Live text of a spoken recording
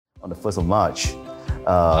On the 1st of March,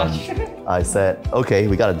 I said, okay,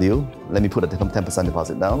 we got a deal. Let me put a 10%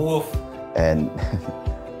 deposit down. Oof. And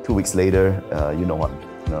 2 weeks later, you know what?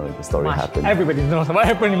 The story happened. Everybody knows what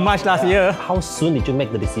happened in March last year. How soon did you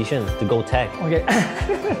make the decision to go tech? Okay.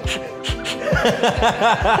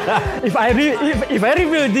 if I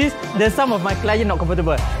reveal this, then some of my clients not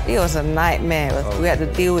comfortable. It was a nightmare. We had to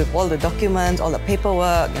deal with all the documents, all the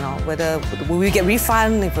paperwork. Whether we get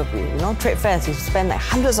refund if trade fairs, you spend like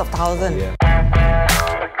hundreds of thousands. Yeah.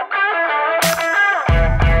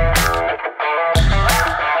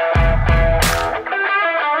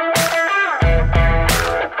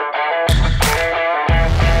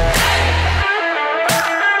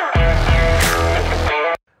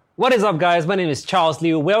 What is up, guys? My name is Charles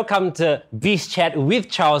Liu. Welcome to Biz Chat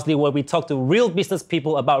with Charles Liu, where we talk to real business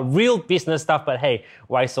people about real business stuff. But hey,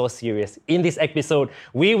 why so serious? In this episode,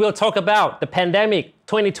 we will talk about the pandemic,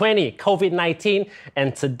 2020, COVID-19,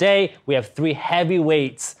 and today we have three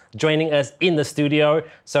heavyweights joining us in the studio.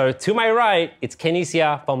 So to my right, it's Kenny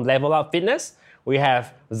Sia from Level Up Fitness. We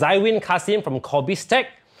have Zywin Kasim from Biz Chat,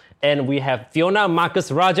 and we have Fiona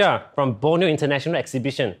Marcus Raja from Borneo International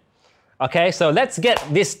Exhibition. Okay, so let's get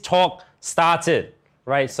this talk started,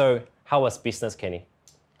 right? So how was business, Kenny?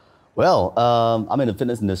 Well, I'm in the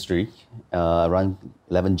fitness industry. I run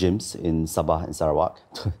 11 gyms in Sabah and Sarawak.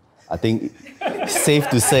 I think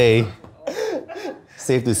safe to say,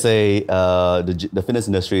 the fitness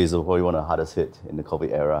industry is probably one of the hardest hit in the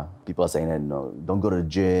COVID era. People are saying that, don't go to the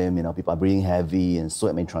gym, people are breathing heavy and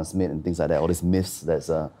sweat may transmit and things like that. All these myths that's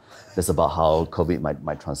about how COVID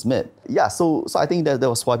might transmit. Yeah, so I think that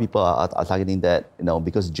was why people are targeting that,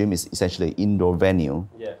 because gym is essentially an indoor venue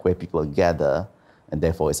where people gather, and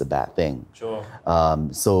therefore it's a bad thing. Sure.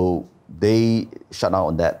 So they shut down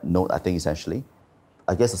on that note, I think, essentially.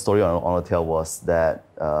 I guess the story I want to tell was that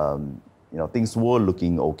things were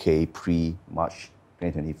looking okay pre-March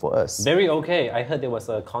 2020 for us. Very okay. I heard there was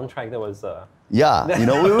a contract that was... Yeah,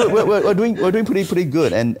 we're doing pretty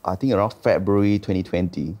good. And I think around February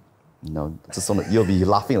 2020, you'll be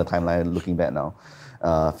laughing at the timeline looking back now.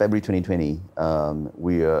 February 2020,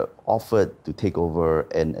 we were offered to take over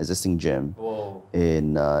an existing gym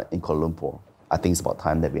in Kuala Lumpur. I think it's about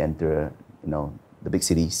time that we enter, the big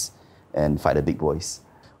cities and fight the big boys.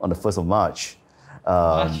 On the 1st of March,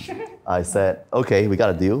 I said, okay, we got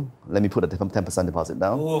a deal. Let me put a 10% deposit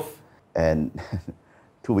down. Oof. And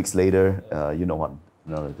 2 weeks later, you know what?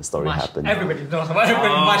 The story happened. Everybody knows what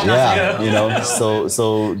happened in March last year.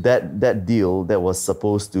 So that deal that was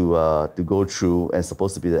supposed to go through and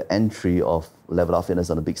supposed to be the entry of Level Up Fitness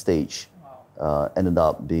on the big stage, ended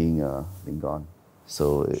up being gone.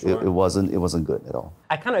 So it wasn't good at all.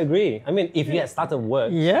 I kind of agree. I mean, if you had started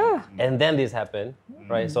work, and then this happened,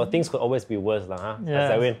 right? So things could always be worse, huh?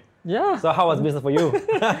 Yeah. Yeah. So how was business for you?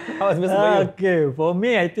 How was business for you? Okay, for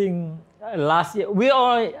me, I think last year we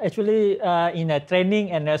are actually in a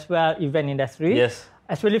training and as well event industry. Yes.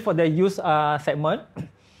 Especially for the youth segment.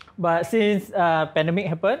 But since pandemic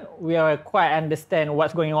happened, we are quite understand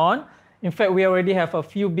what's going on. In fact, we already have a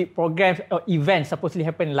few big programs or events supposedly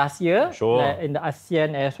happened last year. Sure. In the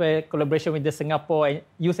ASEAN as well, collaboration with the Singapore and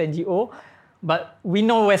youth NGO. But we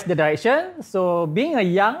know where's the direction. So being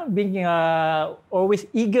always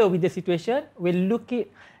eager with the situation, we look at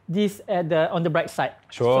this on the bright side.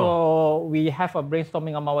 Sure. So we have a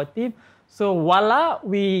brainstorming on our team. So voila,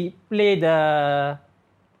 we play the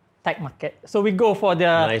tech market. So we go for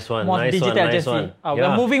the digital agency.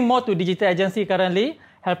 We're moving more to digital agency currently,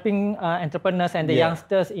 helping entrepreneurs and the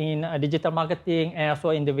youngsters in digital marketing and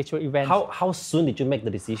also in the virtual events. How soon did you make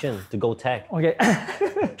the decision to go tech? Okay.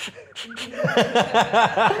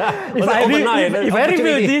 if I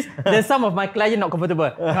reveal this, then some of my clients not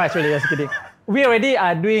comfortable. No, actually, I was kidding. We already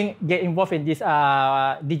are get involved in this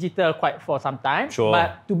digital quite for some time. Sure.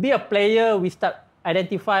 But to be a player, we start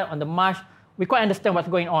identify on the March. We quite understand what's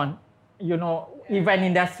going on. Event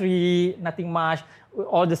industry, nothing much.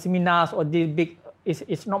 All the seminars or the big,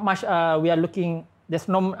 it's not much. We are looking. There's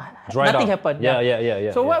nothing happened.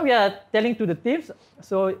 Yeah. So what we are telling to the teams,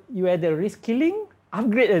 so you either reskilling,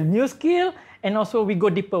 upgrade a new skill, and also we go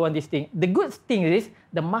deeper on this thing. The good thing is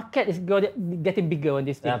the market is getting bigger on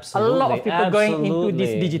this thing. Absolutely. A lot of people going into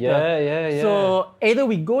this digital. Yeah. So either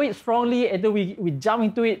we go it strongly, either we jump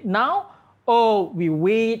into it now, or we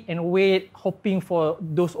wait, hoping for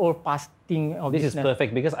those old past thing of this business. Is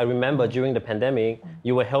perfect because I remember during the pandemic,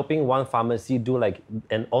 you were helping one pharmacy do like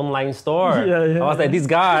an online store. I was like, this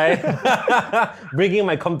guy bringing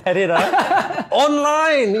my competitor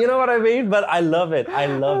online. You know what I mean? But I love it. I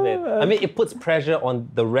mean, it puts pressure on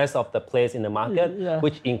the rest of the players in the market,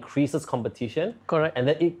 which increases competition. Correct. And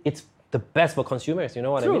then it's the best for consumers. You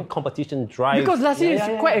know what I mean? Competition drives. Because last year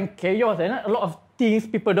it's quite in chaos, and a lot of things,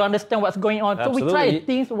 people don't understand what's going on. Absolutely. So we try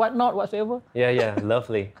things, whatnot, whatsoever. Yeah,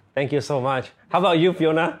 lovely. Thank you so much. How about you,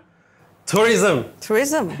 Fiona? Tourism.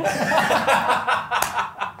 Tourism.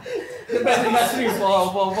 The best industry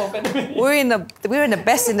for pandemic. We're in the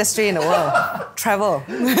best industry in the world. Travel.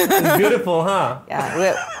 It's beautiful, huh?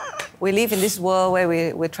 Yeah, we live in this world where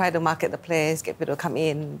we try to market the place, get people to come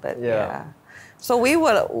in, but yeah. So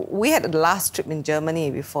we had the last trip in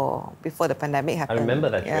Germany before the pandemic happened. I remember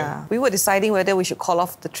that trip. Yeah, we were deciding whether we should call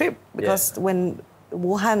off the trip because when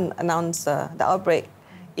Wuhan announced the outbreak,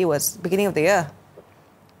 it was beginning of the year,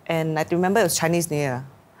 and I remember it was Chinese New Year.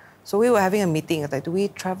 So we were having a meeting. Like, do we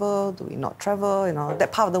travel? Do we not travel? You know,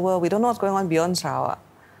 that part of the world, we don't know what's going on beyond Sarawak.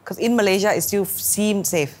 Because in Malaysia, it still seemed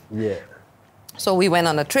safe. Yeah. So we went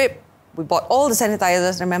on a trip. We bought all the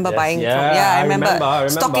sanitizers. Remember buying? I remember.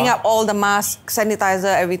 Stocking up all the masks,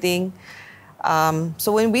 sanitizer, everything.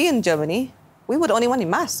 So when we in Germany, we were the only one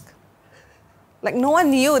in mask. Like no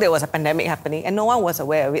one knew there was a pandemic happening, and no one was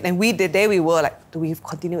aware of it. And the day we were like, do we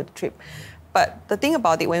continue the trip? But the thing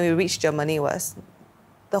about it, when we reached Germany was,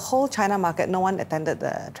 the whole China market, no one attended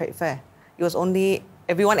the trade fair. It was only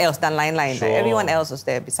everyone else done line. Sure. Like everyone else was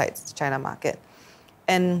there besides the China market.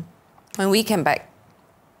 And when we came back,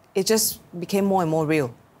 it just became more and more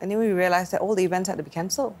real. And then we realized that all the events had to be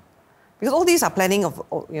cancelled. Because all these are planning of,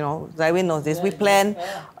 Zywin knows this. We plan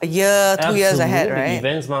a year, 2 years ahead, right?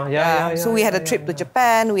 Events, ma. So we had a trip to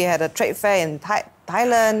Japan, we had a trade fair in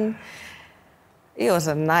Thailand. It was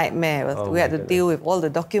a nightmare. We had to deal with all the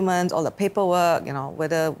documents, all the paperwork,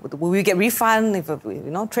 whether will we get refund if,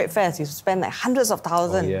 trade fairs, you spend like hundreds of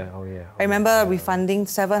thousands. I remember refunding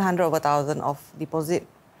 700 over 1,000 of deposit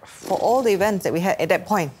for all the events that we had at that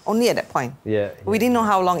point, only at that point. We didn't know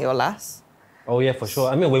how long it would last. Oh yeah, for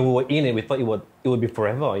sure. I mean, when we were in it, we thought it would be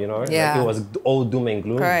forever, Yeah. Like, it was all doom and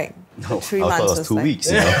gloom. Correct. No, 3 I months thought it was 2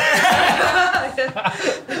 weeks.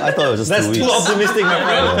 I thought it was just 2 weeks. That's too optimistic, my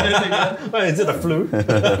friend. Is it the flu?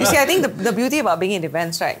 You see, I think the beauty about being in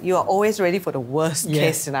events, right? You are always ready for the worst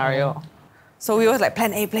case scenario. So we always like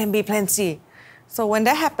plan A, plan B, plan C. So when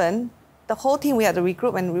that happened, the whole team, we had to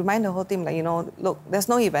regroup and remind the whole team, like, look, there's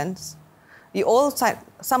no events. You all signed,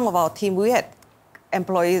 some of our team, we had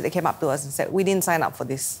employees that came up to us and said, we didn't sign up for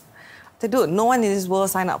this. They do. No one in this world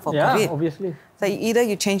signed up for COVID. Yeah, obviously. So either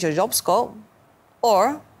you change your job scope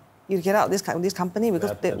or you get out of this company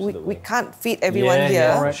because we can't feed everyone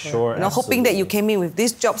here. For sure. Hoping that you came in with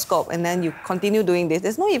this job scope and then you continue doing this.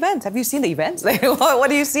 There's no events. Have you seen the events? Like, what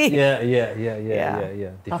do you see? Yeah.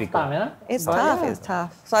 Tough time, yeah? It's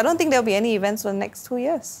tough. So I don't think there'll be any events for the next 2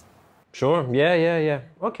 years. Sure. Yeah.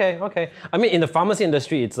 Okay. I mean, in the pharmacy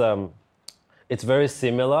industry, it's very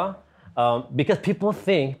similar because people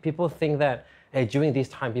think that during this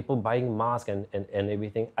time, people buying masks and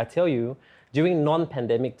everything. I tell you, during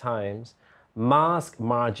non-pandemic times, mask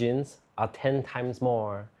margins are 10 times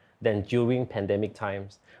more than during pandemic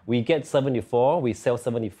times. We get 74, we sell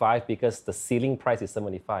 75 because the ceiling price is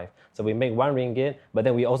 75. So we make 1 ringgit, but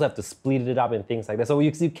then we also have to split it up and things like that. So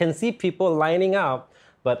you can see people lining up,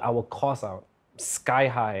 but our costs are sky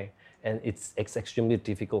high. And it's extremely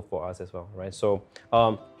difficult for us as well, right? So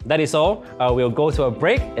that is all. We'll go to a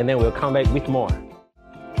break and then we'll come back with more.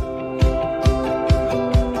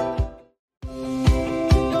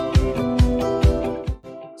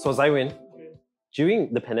 So Zywin,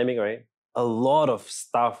 during the pandemic, right, a lot of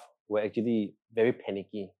staff were actually very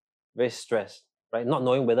panicky, very stressed, right? Not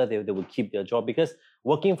knowing whether they would keep their job because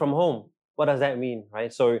working from home, what does that mean,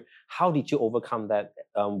 right? So how did you overcome that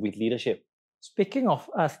with leadership? Speaking of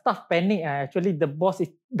staff panic, actually the boss is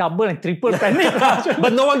double and triple panic.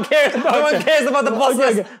 But no one cares. No one cares about the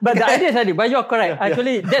bosses. Okay. But the idea is, but you're correct.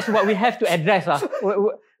 Actually, that's what we have to address.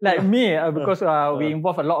 Like me, because we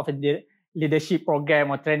involve a lot of leadership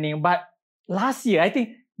program or training. But last year, I think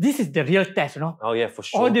this is the real test, Oh yeah, for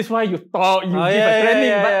sure. All this while you talk, you give a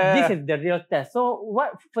training, but this is the real test. So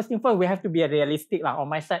first thing first, we have to be realistic. On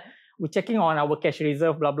my side, we're checking on our cash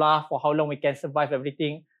reserve, blah, blah, for how long we can survive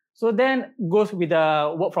everything. So then goes with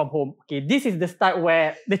the work from home. Okay, this is the start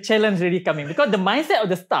where the challenge really coming because the mindset of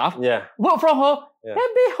the staff, work from home,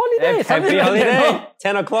 happy holiday. Happy holiday.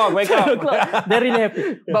 10 o'clock, wake up. They're really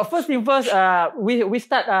happy. But first thing first, we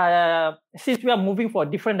start, since we are moving for a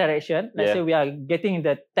different direction, let's say we are getting in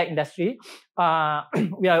the tech industry, we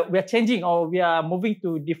are changing or we are moving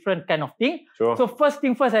to different kind of thing. Sure. So first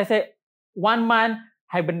thing first, I said 1 month,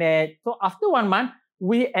 hibernate. So after 1 month,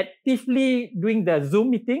 we actively doing the Zoom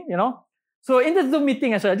meeting, So in the Zoom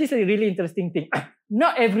meeting as well, this is a really interesting thing.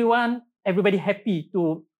 Not everybody happy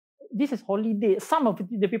to, this is holiday. Some of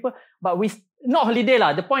the people, but we not holiday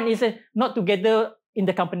lah. The point is not together in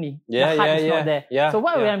the company. The heart is not there. So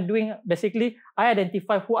what I'm doing, basically, I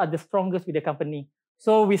identify who are the strongest with the company.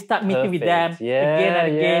 So we start meeting with them again and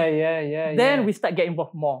again. Then we start getting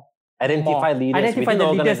involved more. Identify leaders within the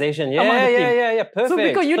organization. Perfect. So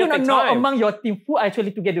because you do not know among your team who are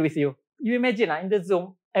actually together with you. You imagine in the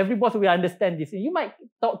Zoom, every boss will understand this. You might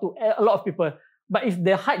talk to a lot of people. But if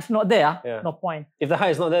the heart is not there, no point. If the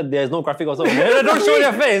heart is not there, there's no graphic also. Don't show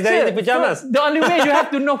their face. They're in the pajamas. So the only way you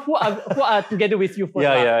have to know who are together with you first.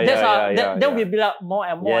 Then we build up more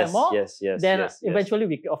and more and more. Then eventually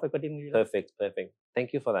we get off accordingly. Perfect.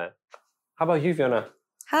 Thank you for that. How about you, Fiona?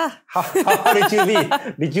 How did you leave?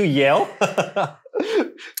 Did you yell?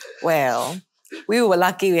 Well, we were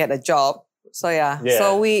lucky we had a job. So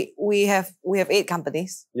So we have 8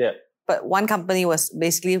 companies. But one company was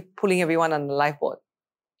basically pulling everyone on the lifeboat.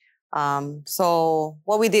 So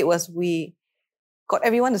what we did was we got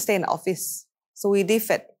everyone to stay in the office. So we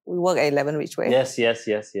work at 11 Ridgeway. Yes.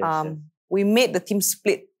 We made the team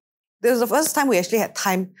split. This was the first time we actually had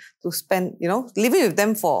time to spend, living with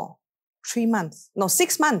them for 6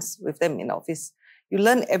 months with them in the office. You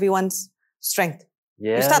learn everyone's strength.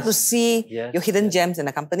 You start to see your hidden gems in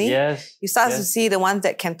the company. You start to see the ones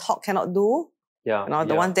that can talk, cannot do.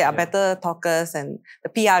 The ones that are better talkers and the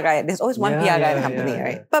PR guy. There's always one PR guy in the company,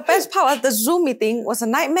 right? But best part was the Zoom meeting was a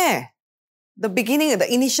nightmare. The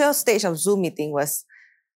initial stage of Zoom meeting was,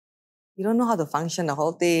 you don't know how to function the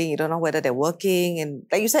whole thing. You don't know whether they're working. And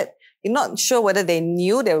like you said, you're not sure whether they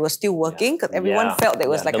knew they were still working because everyone felt there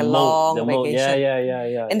was like a long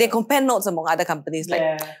vacation. And they compare notes among other companies.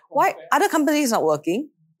 Like, why other companies not working?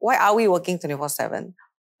 Why are we working 24/7?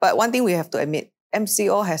 But one thing we have to admit,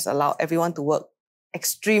 MCO has allowed everyone to work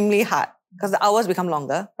extremely hard because the hours become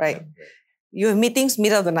longer, right? You have meetings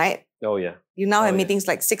middle of the night. You now have meetings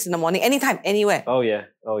like 6 in the morning, anytime, anywhere.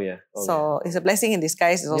 So it's a blessing in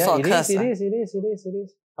disguise. It's also a curse. It is.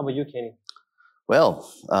 How about you, Kenny? Well,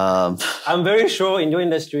 I'm very sure in your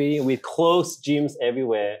industry, with closed gyms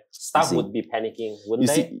everywhere, staff would be panicking, wouldn't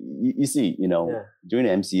they? You see, during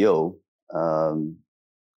the MCO,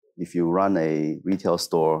 if you run a retail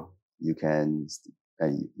store, you can,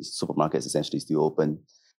 and supermarkets essentially still open.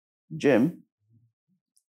 Gym,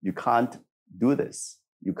 you can't do this.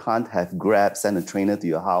 You can't have Grab send a trainer to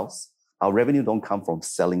your house. Our revenue don't come from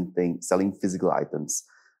selling physical items.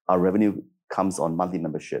 Our revenue comes on monthly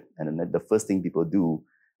membership. And then the first thing people do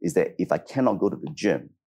is that if I cannot go to the gym,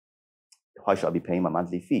 why should I be paying my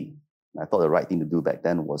monthly fee? And I thought the right thing to do back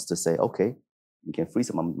then was to say, okay, you can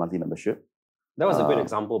freeze my monthly membership. That was a great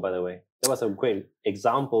example, by the way. That was a great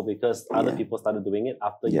example because other people started doing it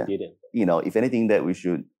after you did it. If anything, that we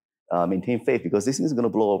should maintain faith because this thing is going to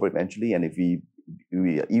blow over eventually. And if we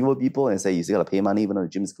are evil people and say you still got to pay money even though the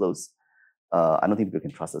gym is closed, I don't think people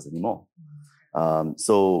can trust us anymore.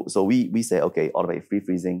 So we say, okay, all the way free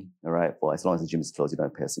freezing, all right, for as long as the gym is closed, you don't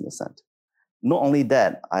have to pay a single cent. Not only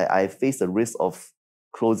that, I faced the risk of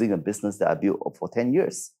closing a business that I built for 10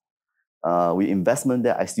 years. With investment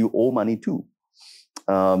that I still owe money to.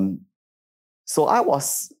 So I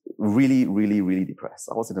was really, really, really depressed.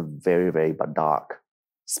 I was in a very, very dark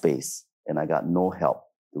space and I got no help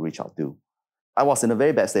to reach out to. I was in a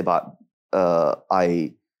very bad state, but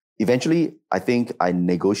I think I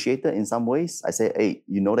negotiated in some ways. I said, hey,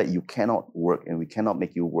 you know that you cannot work and we cannot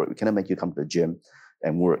make you work. We cannot make you come to the gym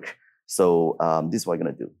and work. So this is what we're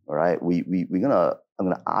going to do. All right. I'm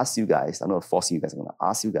going to ask you guys, I'm not forcing you guys, I'm going to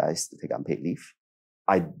ask you guys to take unpaid leave.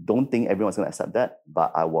 I don't think everyone's going to accept that,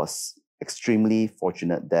 but I was extremely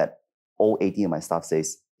fortunate that all 18 of my staff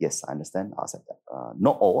says, yes, I understand, I'll accept that.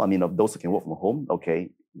 Not all, of those who can work from home,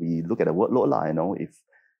 okay, we look at the workload,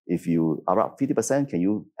 if you are up 50%, can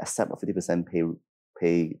you accept a 50%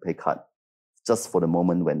 pay cut just for the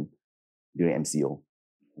moment when during MCO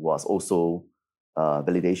was also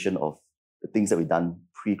validation of the things that we've done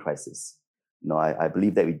pre-crisis. I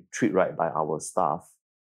believe that we treat right by our staff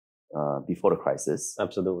before the crisis.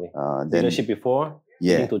 Absolutely. Leadership before,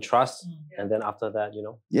 getting to trust, and then after that,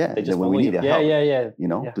 they just when we need their help,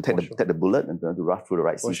 to take the bullet and to rush through the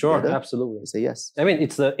right seat. For sure, together, absolutely. They say yes.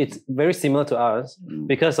 It's very similar to us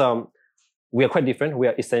because we are quite different. We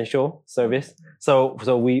are essential service, so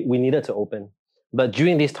we needed to open, but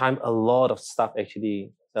during this time, a lot of staff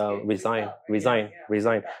actually resign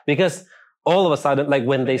because. All of a sudden, like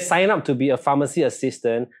when they sign up to be a pharmacy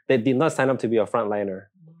assistant, they did not sign up to be a frontliner,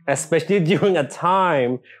 especially during a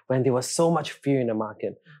time when there was so much fear in the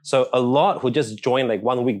market. So a lot who just joined like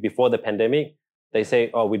 1 week before the pandemic, they say,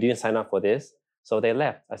 oh, we didn't sign up for this. So they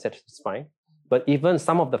left. I said, it's fine. But even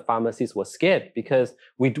some of the pharmacies were scared because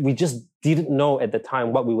we just didn't know at the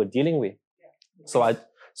time what we were dealing with. So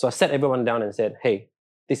So I sat everyone down and said, hey,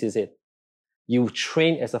 this is it. You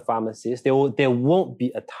train as a pharmacist. There won't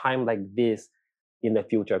be a time like this in the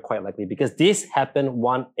future, quite likely, because this happened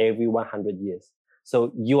every 100 years.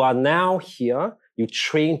 So you are now here, you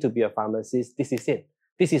train to be a pharmacist. This is it.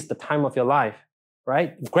 This is the time of your life,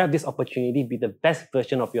 right? Grab this opportunity, be the best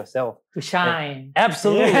version of yourself. To shine.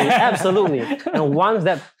 Absolutely, absolutely. And once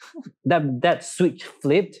that switch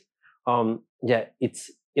flipped, it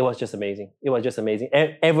was just amazing. It was just amazing.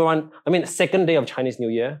 Everyone, second day of Chinese New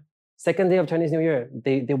Year,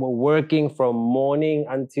 they were working from morning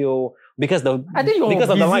until because the I think you were busy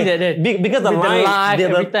the line, that day. because the line,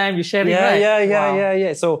 live every time you share it, right?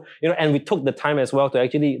 Yeah. So and we took the time as well to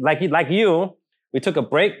actually like you, we took a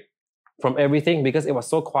break from everything because it was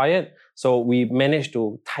so quiet. So we managed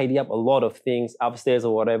to tidy up a lot of things upstairs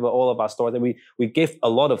or whatever, all of our stores. And we gave a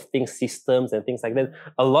lot of things, systems and things like that.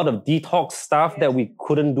 A lot of detox stuff that we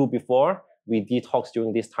couldn't do before. We detoxed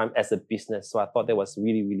during this time as a business. So I thought that was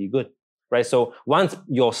really, really good. Right. So once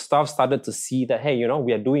your staff started to see that, hey,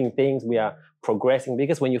 we are doing things, we are progressing,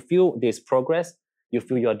 because when you feel there's progress, you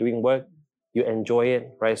feel you are doing work, you enjoy it.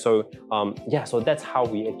 Right. So, so that's how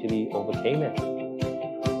we actually overcame it.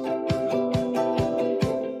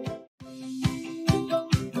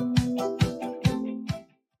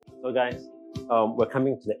 So guys, we're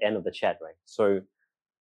coming to the end of the chat, right? So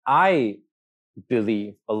I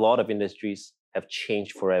believe a lot of industries have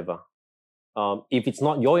changed forever. If it's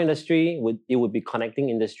not your industry, it would be connecting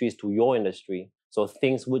industries to your industry. So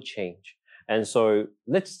things would change. And so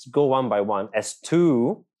let's go one by one as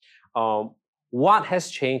to what has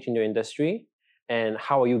changed in your industry and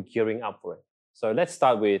how are you gearing up for it? So let's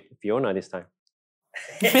start with Fiona this time.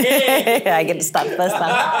 I get to start first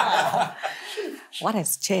now. What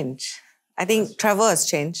has changed? I think travel has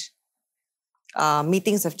changed.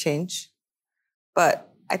 Meetings have changed.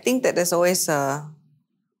 But I think that there's always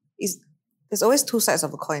two sides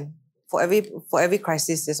of a coin. For every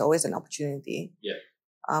crisis, there's always an opportunity. Yeah.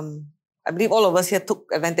 I believe all of us here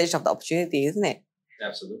took advantage of the opportunity, isn't it?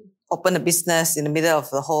 Absolutely. Open a business in the middle of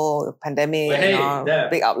the whole pandemic,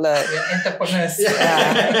 big outlet. We're entrepreneurs.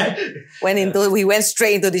 Yeah. We went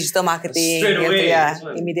straight into digital marketing. Straight away.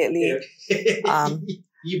 Immediately.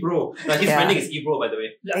 Ebro. His branding is Ebro, by the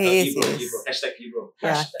way. He is. Ebro. Hashtag Ebro.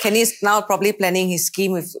 Yeah. Kenny's now probably planning his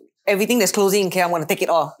scheme with everything that's closing. Okay, I'm going to take it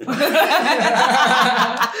all. She's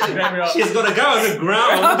going to go on the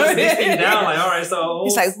ground, just this thing down. Like, all right, so...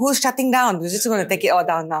 It's like, who's shutting down? We're just going to take it all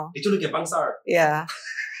down now. Yeah.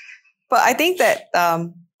 But I think that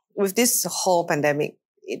with this whole pandemic,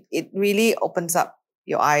 it really opens up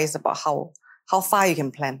your eyes about how far you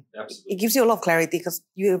can plan. Absolutely. It gives you a lot of clarity because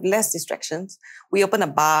you have less distractions. We open a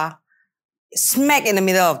bar smack in the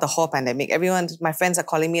middle of the whole pandemic. My friends are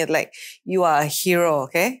calling me like, you are a hero,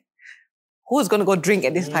 okay? Who's going to go drink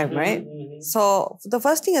at this time, right? Mm-hmm. So the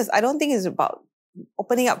first thing is, I don't think it's about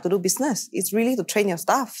opening up to do business. It's really to train your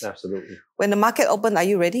staff. Absolutely. When the market opens, are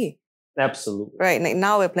you ready? Absolutely. Right. Like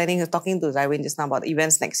now we're talking to Zywin just now about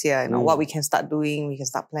events next year, what we can start doing, we can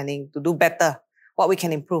start planning to do better, what we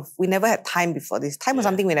can improve. We never had time before this. Time was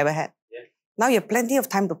something we never had. Yeah. Now you have plenty of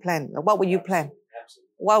time to plan. What would you plan? Absolutely.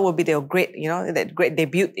 What would be the great, that great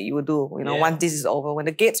debut that you would do, once this is over, when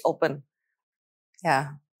the gates open.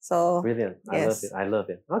 Yeah. So brilliant. Yes. I love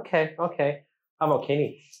it. Okay. How about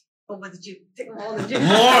Kenny? But did you take all the gym?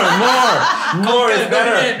 More is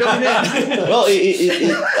better. Well,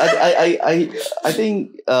 I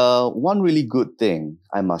think one really good thing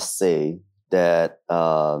I must say that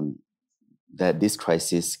that this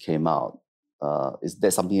crisis came out is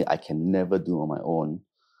that something I can never do on my own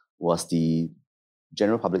was the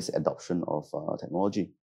general public's adoption of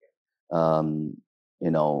technology.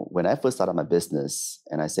 When I first started my business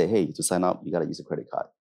and I say, hey, to sign up, you got to use a credit card.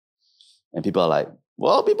 And people are like,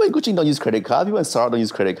 well, people in Kuching don't use credit card. People in Sarawak don't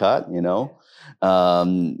use credit card,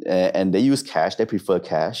 and they use cash. They prefer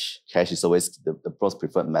cash. Cash is always the most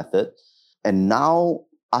preferred method. And now,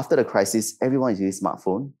 after the crisis, everyone is using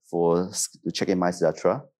smartphone to check in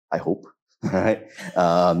MySejahtera, I hope. Right?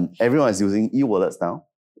 Everyone is using e-wallets now.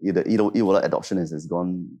 The e-wallet adoption has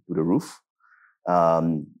gone to the roof.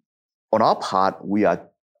 On our part, we are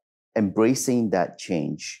embracing that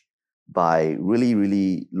change by really,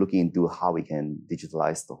 really looking into how we can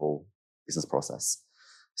digitalize the whole business process.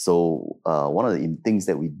 So one of the things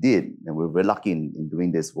that we did, and we're very lucky in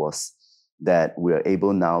doing this, was that we're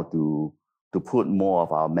able now to put more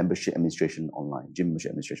of our membership administration online, gym membership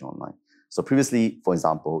administration online. So previously, for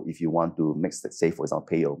example, if you want to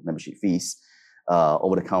pay your membership fees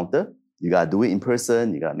over the counter, you gotta do it in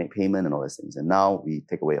person, you gotta make payment and all those things. And now we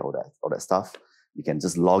take away all that stuff. You can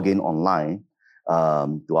just log in online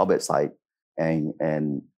to our website,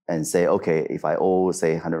 and say, okay, if I owe,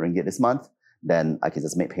 say, 100 ringgit this month, then I can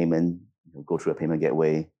just make payment, go through a payment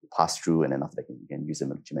gateway, pass through, and then after that you can use the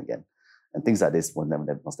membership again. And things like this was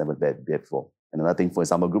never there before. And another thing, for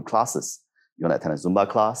example, group classes. You want to attend a Zumba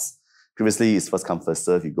class. Previously, it's first come, first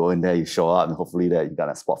serve. You go in there, you show up, and hopefully that you got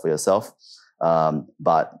a spot for yourself.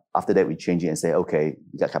 But after that, we change it and say, okay,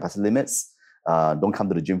 we got capacity limits. Don't come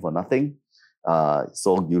to the gym for nothing.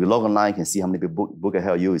 So you log online, you can see how many people book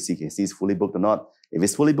ahead of you. You can see it's fully booked or not. If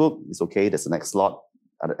it's fully booked, it's okay. There's the next slot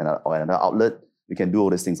or another outlet. We can do all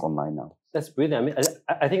these things online now. That's brilliant. I mean,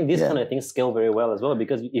 I think these kind of things scale very well as well,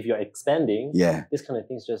 because if you're expanding, this kind of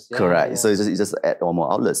things just... Correct. So it's just add one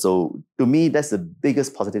more outlet. So to me, that's the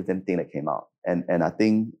biggest positive thing that came out. And I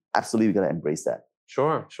think absolutely we got to embrace that.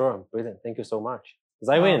 Sure. Brilliant. Thank you so much.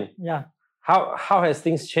 Zaiwin, how has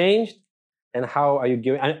things changed? And how are you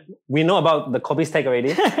giving? We know about the copy stack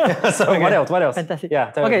already. So what else? Fantastic.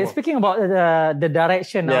 Yeah. Okay, speaking about the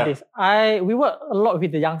direction nowadays, we work a lot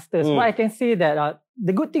with the youngsters. But I can say that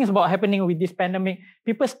the good things about happening with this pandemic,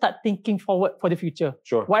 people start thinking forward for the future.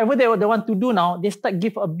 Sure. Whatever they want to do now, they start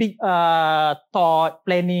give a big thought,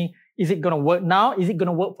 planning. Is it going to work now? Is it going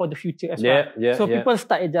to work for the future as well? So people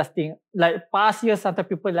start adjusting. Like past years, sometimes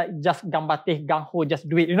people like just gambateh, gang-ho, just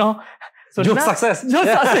do it, you know. So Joke success. Okay.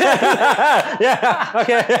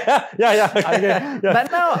 But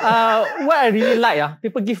now, what I really like,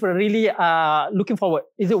 people give really looking forward.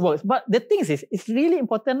 Is it works? But the thing is, it's really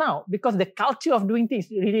important now because the culture of doing things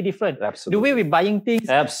is really different. Absolutely. The way we're buying things,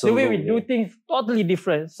 the way we do things, totally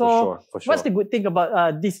different. So, for sure. What's the good thing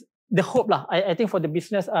about this? The hope, I think for the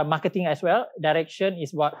business marketing as well, direction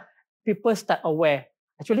is what people start aware.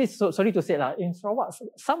 Actually, sorry to say, in Sarawak,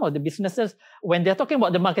 some of the businesses, when they're talking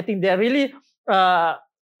about the marketing, they're really, the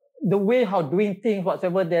way how doing things,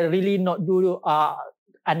 whatever, they're really not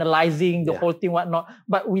analyzing the whole thing, whatnot.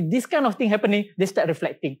 But with this kind of thing happening, they start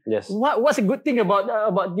reflecting. Yes. What's a good thing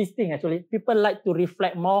about this thing, actually? People like to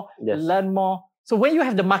reflect more, learn more. So when you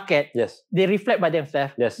have the market, they reflect by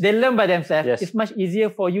themselves, they learn by themselves. It's much easier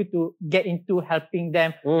for you to get into helping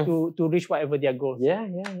them to reach whatever their goals. Yeah.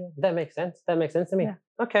 That makes sense. That makes sense to me. Yeah.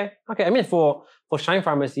 Okay. I mean, for Shine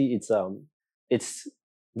Pharmacy, it's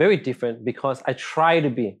very different because I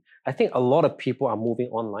think a lot of people are moving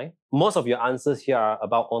online. Most of your answers here are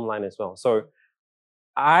about online as well. So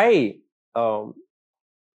I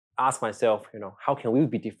ask myself, how can we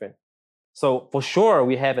be different? So for sure,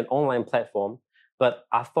 we have an online platform, but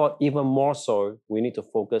I thought even more so, we need to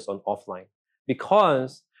focus on offline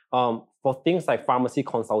because for things like pharmacy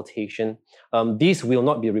consultation, these will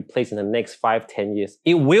not be replaced in the next 5-10 years.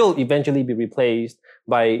 It will eventually be replaced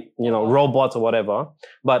by robots or whatever.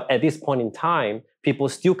 But at this point in time, people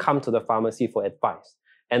still come to the pharmacy for advice.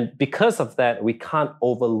 And because of that, we can't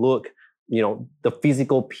overlook the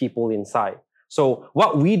physical people inside. So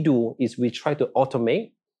what we do is we try to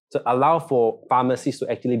automate to allow for pharmacists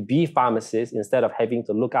to actually be pharmacists instead of having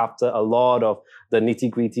to look after a lot of the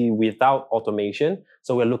nitty-gritty without automation.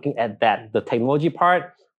 So we're looking at that, the technology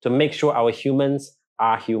part, to make sure our humans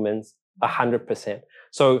are humans 100%.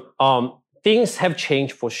 So things have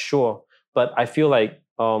changed for sure, but I feel like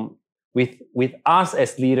with us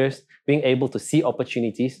as leaders being able to see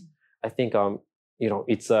opportunities, I think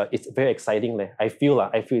it's very exciting. I feel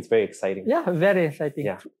it's very exciting. Yeah, very exciting.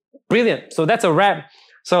 Yeah, brilliant. So that's a wrap.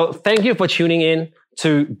 So thank you for tuning in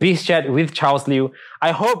to Biz Chat with Charles Liu.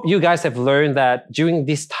 I hope you guys have learned that during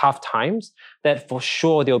these tough times, that for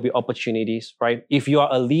sure there will be opportunities, right? If you are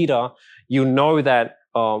a leader, you know that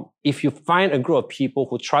if you find a group of people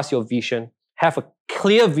who trust your vision, have a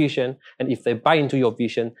clear vision, and if they buy into your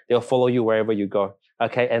vision, they'll follow you wherever you go.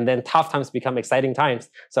 Okay, and then tough times become exciting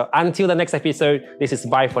times. So until the next episode, this is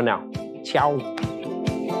bye for now. Ciao.